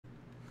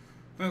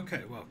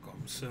Okay,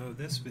 welcome. So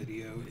this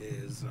video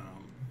is a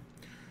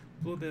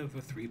little bit of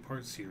a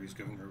three-part series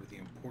going over the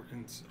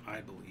importance,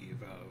 I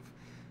believe, of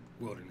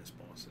wilderness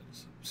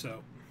bosses.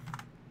 So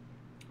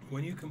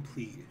when you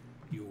complete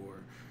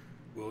your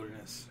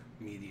wilderness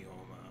medium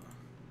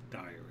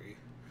diary,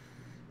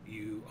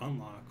 you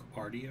unlock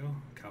Artio,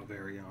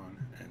 Calvarion,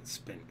 and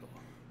Spindle.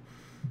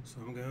 So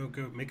I'm going to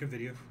go make a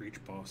video for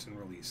each boss and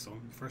release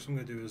them. The first I'm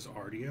going to do is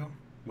Artio,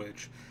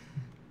 which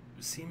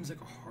seems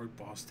like a hard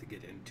boss to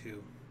get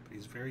into.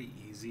 He's very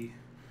easy.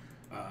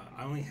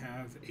 I only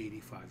have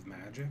 85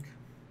 magic.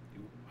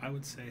 I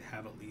would say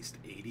have at least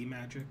 80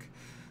 magic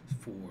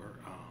for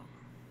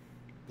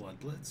Blood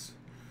Blitz,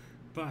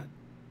 but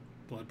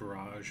Blood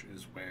Barrage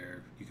is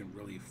where you can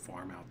really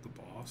farm out the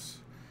boss.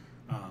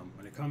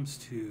 When it comes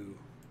to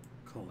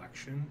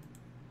collection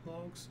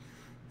logs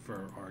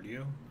for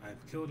Artio,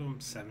 I've killed him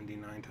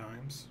 79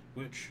 times,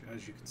 which,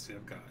 as you can see,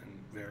 I've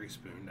gotten very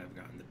spooned. I've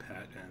gotten the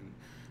pet and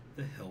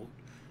the hilt,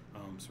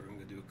 so we're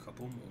going to do a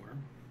couple more.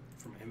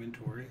 From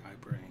inventory, I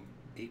bring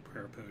 8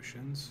 prayer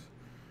potions,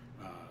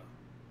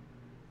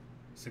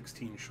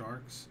 16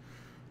 sharks.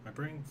 I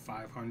bring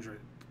 500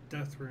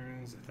 death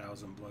runes,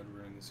 1,000 blood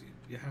runes.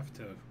 You have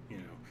to,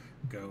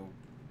 go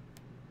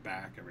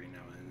back every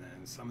now and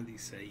then. Some of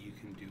these say you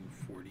can do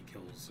 40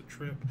 kills a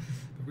trip,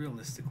 but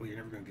realistically, you're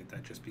never going to get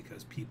that just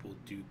because people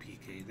do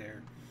PK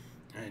there,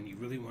 and you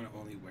really want to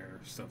only wear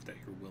stuff that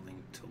you're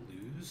willing to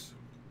lose.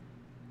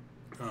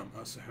 I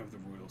also have the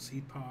Royal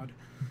Seed Pod.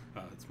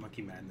 It's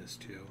Monkey Madness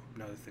too.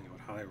 Another thing I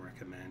would highly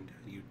recommend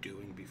you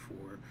doing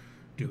before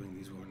doing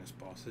these wilderness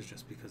bosses,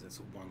 just because it's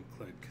a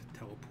one-click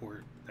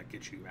teleport that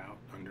gets you out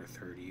under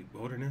 30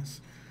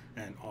 wilderness,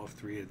 and all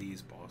 3 of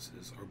these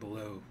bosses are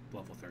below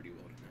level 30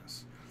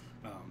 wilderness.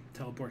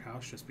 Teleport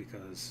house, just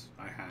because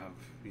I have,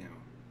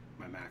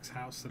 my max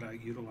house that I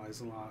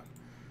utilize a lot.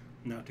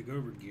 Now to go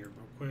over gear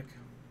real quick,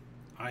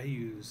 I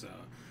use,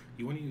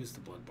 you want to use the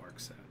Blood Bark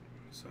set.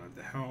 So I have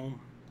the helm,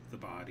 the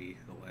body,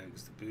 the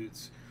legs, the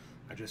boots.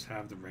 I just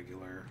have the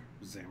regular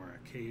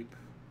Zamorak cape,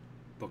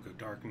 Book of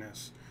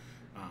Darkness,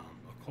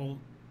 Occult,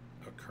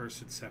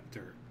 Accursed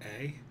Scepter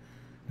A,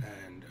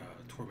 and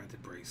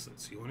Tormented Bracelet.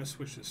 So you want to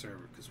switch this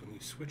over, because when you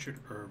switch it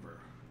over,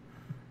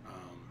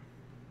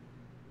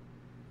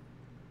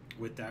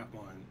 with that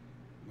one,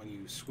 when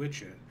you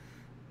switch it,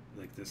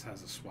 like this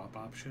has a swap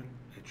option,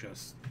 it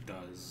just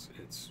does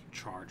its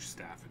charge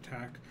staff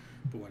attack,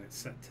 but when it's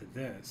set to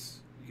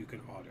this, you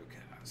can auto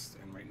cast,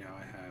 and right now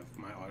I have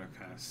my auto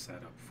cast set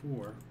up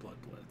for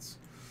Blood Blitz.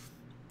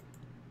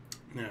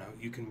 Now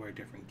you can wear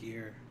different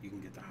gear, you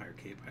can get the higher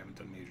cape. I haven't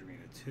done Major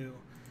Arena 2,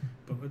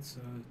 but let's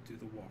do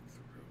the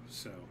walkthrough.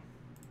 So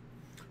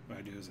what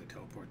I do is I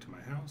teleport to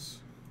my house,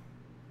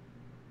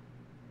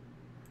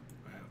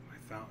 I have my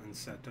fountain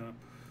set up,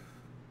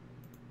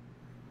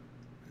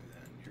 and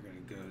then you're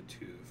going to go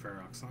to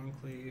Ferox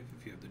Enclave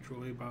if you have the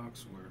jewelry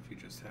box, or if you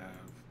just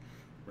have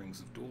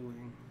Rings of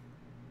Dueling.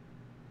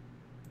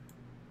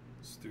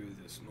 Through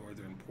this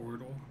northern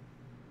portal.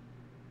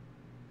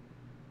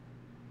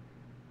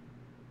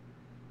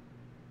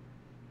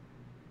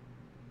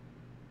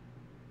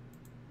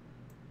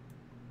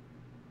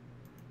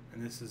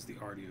 And this is the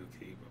Artio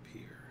cave up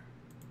here.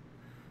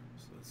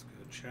 So let's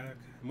go check.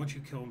 And once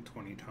you kill them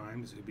 20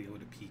 times, you'll be able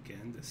to peek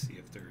in to see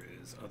if there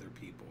is other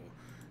people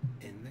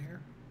in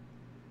there.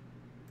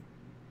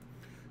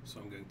 So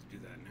I'm going to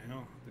do that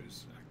now.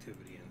 There's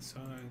activity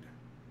inside.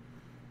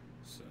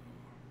 So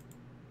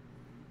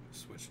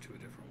switch to a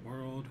different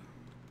world.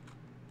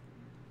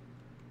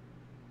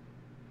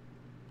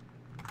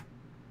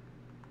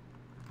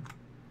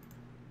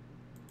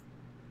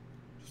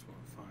 Just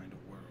want to find a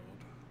world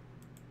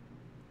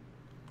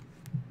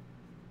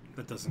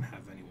that doesn't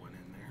have anyone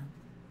in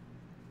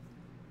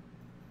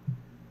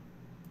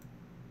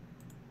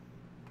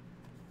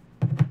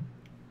there.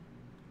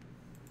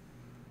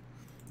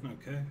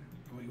 Okay,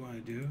 what you want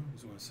to do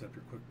is you want to set up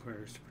your quick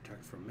prayers to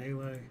protect from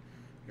melee,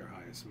 your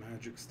highest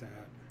magic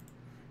stat.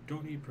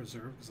 Don't need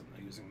preserve because I'm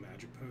not using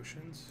magic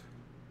potions.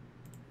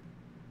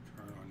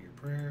 Turn on your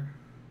prayer.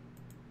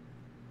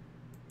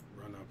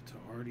 Run up to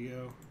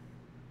Artio.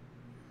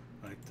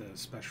 I like the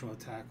special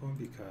attack one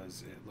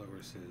because it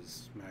lowers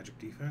his magic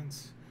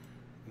defense.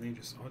 And then you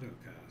just auto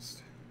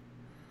cast.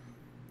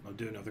 I'll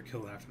do another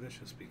kill after this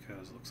just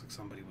because it looks like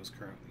somebody was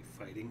currently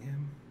fighting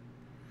him.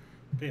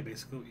 But yeah,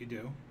 basically what you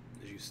do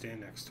is you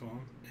stand next to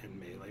him in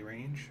melee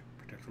range,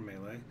 protect from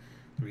melee.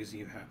 The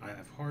reason I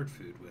have hard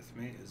food with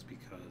me is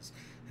because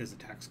his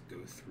attacks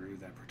go through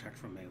that protect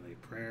from melee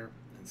prayer,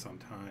 and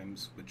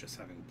sometimes with just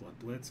having Blood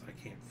Blitz, I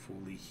can't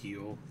fully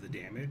heal the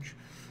damage.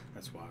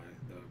 That's why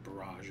the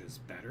barrage is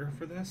better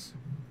for this.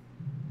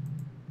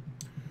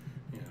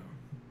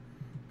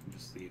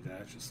 Just leave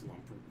that, just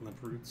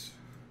limp roots.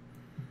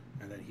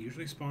 And then he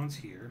usually spawns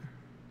here.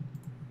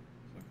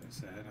 Like I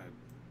said, I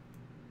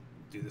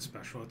do the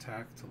special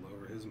attack to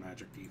lower his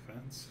magic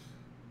defense.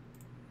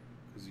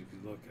 Because if you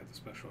look at the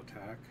special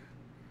attack,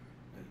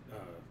 it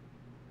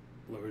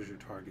lowers your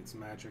target's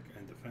magic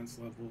and defense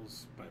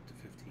levels by up to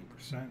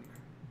 15%.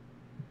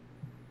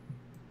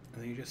 And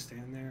then you just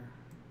stand there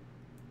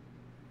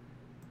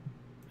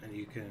and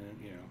you can,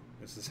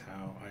 this is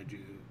how I do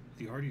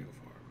the Artio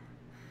farm.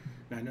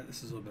 Now I know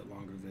this is a little bit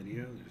longer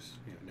video. There's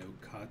no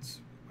cuts.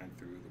 Went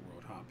through the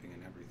world hopping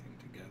and everything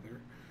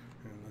together,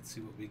 and let's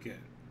see what we get.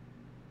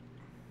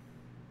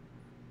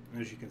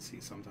 As you can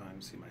see,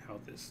 sometimes my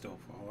health is still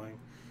falling.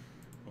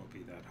 Won't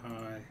be that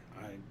high.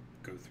 I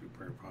go through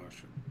prayer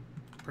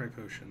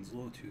potions a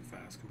little too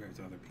fast compared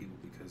to other people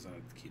because I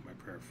like to keep my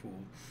prayer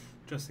full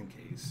just in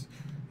case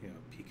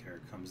PK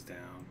comes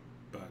down.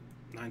 But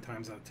 9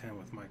 times out of 10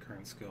 with my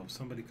current skill, if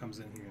somebody comes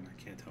in here and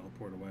I can't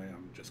teleport away,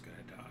 I'm just gonna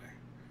die.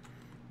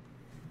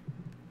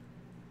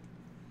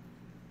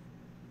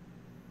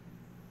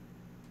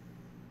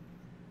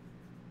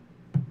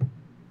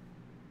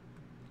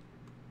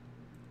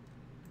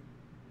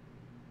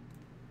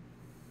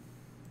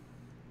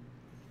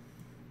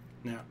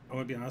 Now, I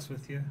want to be honest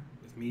with you,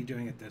 with me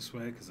doing it this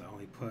way, because I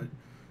only put,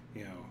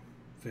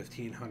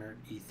 1,500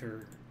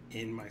 ether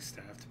in my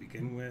staff to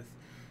begin with,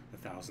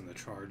 1,000 to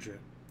charge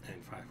it,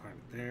 and 500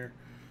 there.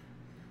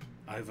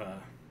 I've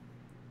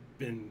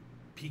been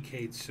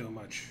PK'd so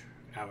much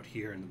out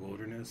here in the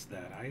wilderness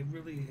that I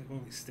really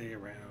only stay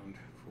around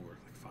for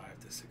like 5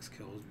 to 6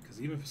 kills, because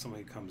even if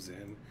somebody comes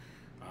in,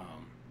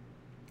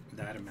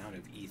 that amount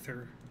of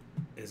ether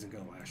isn't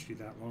going to last you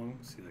that long.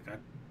 See, like I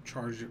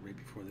charged it right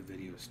before the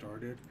video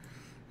started.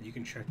 You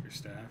can check your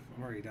staff.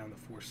 I'm already down to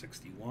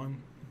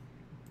 461.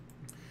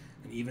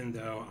 And even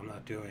though I'm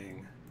not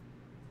doing,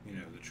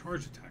 the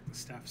charge attack, the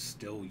staff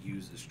still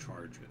uses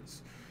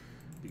charges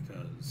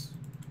because,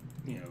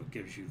 it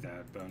gives you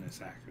that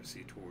bonus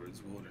accuracy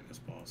towards wilderness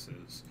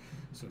bosses.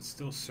 So it's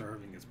still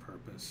serving its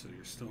purpose. So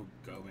you're still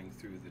going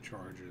through the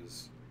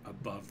charges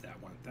above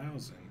that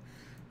 1,000.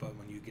 But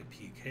when you get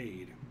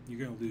PK'd, you're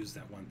going to lose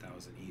that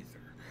 1,000 ether.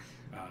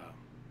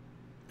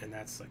 And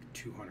that's like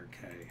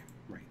 200k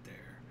right there.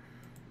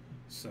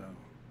 So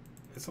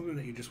it's something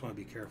that you just want to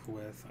be careful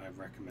with. I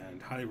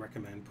highly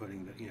recommend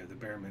putting the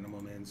bare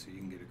minimum in so you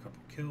can get a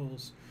couple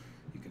kills.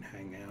 You can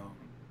hang out.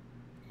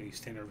 You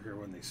stand over here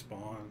when they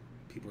spawn.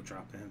 People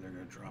drop in. They're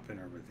going to drop in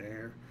over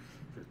there.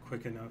 If you're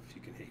quick enough,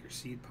 you can hit your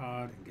seed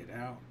pod and get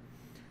out.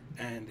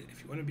 And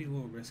if you want to be a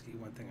little risky,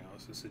 one thing I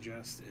also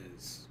suggest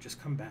is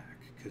just come back.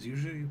 Because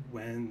usually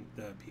when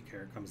the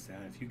PK comes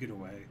down, if you get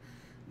away,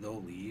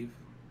 they'll leave.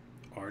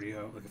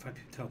 Artio, like if I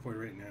teleport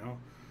right now,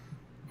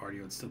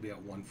 Artio would still be at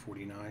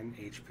 149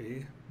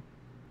 HP,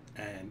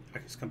 and I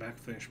can just come back,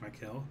 finish my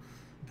kill,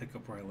 pick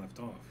up where I left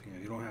off.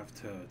 You don't have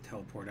to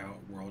teleport out,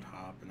 world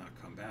hop, and not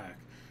come back,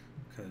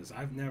 because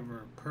I've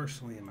never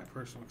personally, in my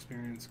personal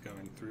experience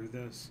going through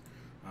this,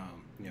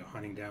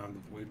 hunting down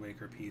the Void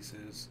Waker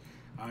pieces,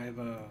 I've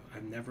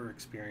never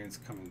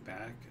experienced coming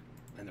back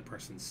and the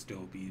person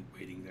still be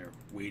waiting there,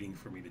 waiting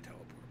for me to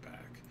teleport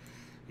back.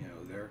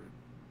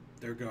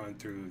 They're going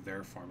through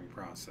their farming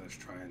process,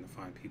 trying to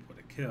find people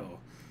to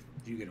kill.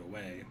 If you get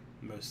away,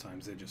 most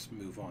times they just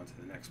move on to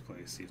the next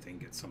place, see if they can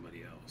get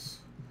somebody else.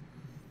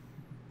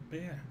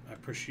 But yeah, I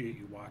appreciate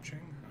you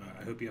watching.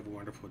 I hope you have a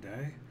wonderful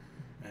day,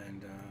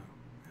 and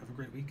have a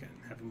great weekend.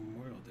 Happy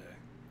Memorial Day.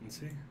 And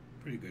see,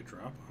 pretty good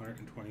drop,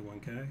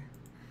 121k.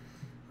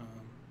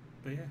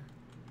 But yeah,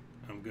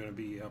 I'm going to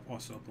be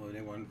also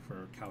uploading one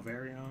for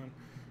Calvarion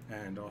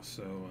and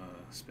also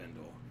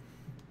Spindle,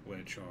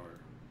 which are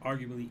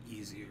arguably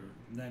easier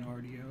than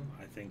Artio.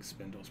 I think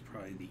Spindle's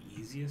probably the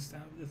easiest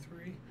out of the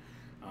 3,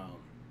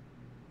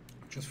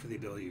 just for the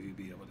ability to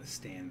be able to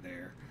stand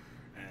there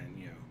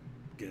and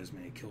get as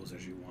many kills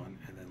as you want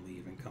and then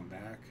leave and come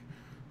back.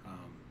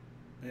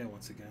 Yeah,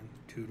 once again,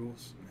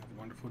 toodles and have a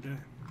wonderful day.